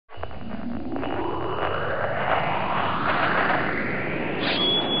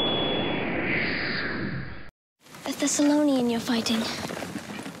Thessalonian you're fighting.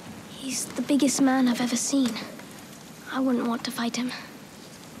 He's the biggest man I've ever seen. I wouldn't want to fight him.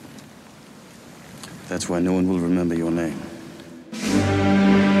 That's why no one will remember your name.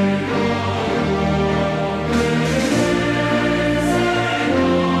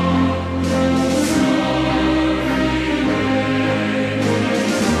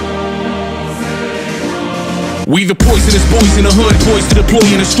 We the poisonous boys in the hood, poised to deploy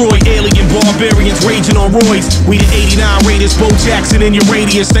and destroy alien barbarians raging on roids. We the 89 Raiders, Bo Jackson in your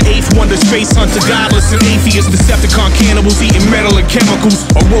radius. The 8th wonder, space hunter, godless and atheist. Decepticon cannibals eating metal and chemicals.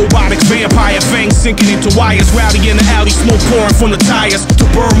 A robotic vampire, fangs sinking into wires. Rowdy in the alley, smoke pouring from the tires. To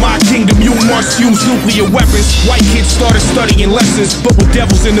burn my kingdom, you must use nuclear weapons. White kids started studying lessons, but with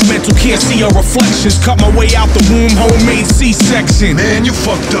devils in the mental, can't see our reflections. Cut my way out the womb, homemade C-section. Man, you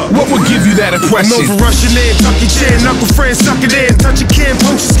fucked up. What would give you that impression? I'm over rushing in, tuck your chin, knuckle friends, suck it in. Touch your kin,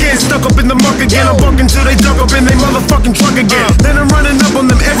 punch your skin, stuck up in the muck again. I'm bucking till they dug up in they motherfucking truck again. Then I'm running up on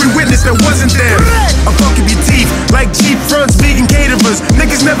them, every witness that wasn't there. I fuck up your teeth, like cheap fronts, vegan caterers.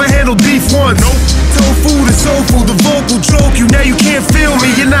 Niggas never handled beef once. Nope. Tofu to soul food, the vocal choke you. Now you can't feel me,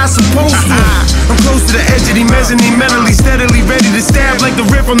 you're not supposed to. I'm close to the edge of the mezzanine, mentally, steadily ready to stab like the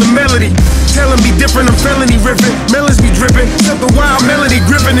riff on the melody. Telling me different, I'm felony ripping. Melons be dripping, something wild melody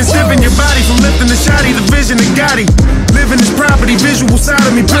gripping and stiffing your body from lifting the shotty, the vision of Gotti. Living this property, visual side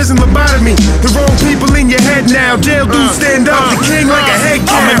of me, prison lobotomy. The wrong people in your head now. Jail dudes stand up, the king like a head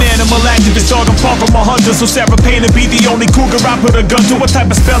cow. I'm an animal activist, dog, I'm far from a hunter. So Sarah Payne to be the only cougar I put a gun to. What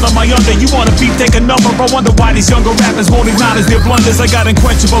type of spell am I under? You wanna beef, take a number. I wonder why these younger rappers won't acknowledge their blunders. I got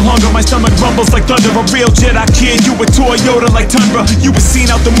unquenchable hunger, my stomach rumbles like thunder. A real Jedi kid, you a Toyota like Tundra. You was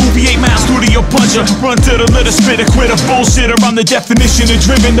seen out the movie 8 Mile Studio Puncher. Run to the litter, spitter, quitter, bullshitter. I'm the definition of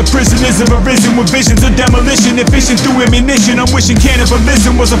driven. The prisoners have arisen with visions of demolition. Efficient through ammunition. I'm wishing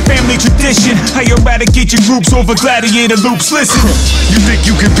cannibalism was a family tradition. I eradicate your groups over gladiator loops. Listen, you think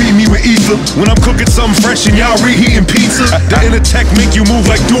you can beat me with ether when I'm cooking something fresh and y'all reheating pizza? The inner tech make you move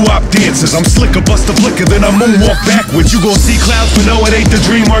like doo-wop dancers. I'm slicker, bust a flicker, then I moonwalk backwards. You gon' see clouds, but no, it ain't the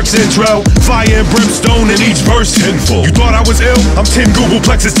DreamWorks intro. Fire and brimstone in each verse tenfold. You thought I was ill? I'm 10 Google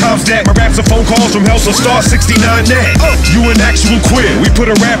Plexes times that. My raps are phone calls from hell, so star 69 net. You an actual queer. We put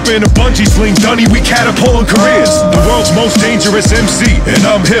a rapper in a bungee sling, dunny, we catapulting careers. The world's most dangerous MC, and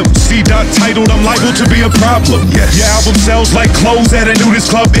I'm him. C-Dot titled, I'm liable to be a problem. Yes. Your album sells like clothes at a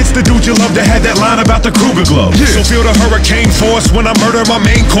nudist club. It's the dude you love that had that line about the Kruger glove. Yeah. So feel the hurricane force when I murder my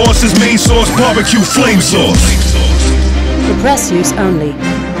main course. Is main source barbecue flame sauce. For press use only.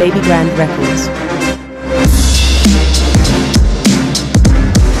 Babygrande Records.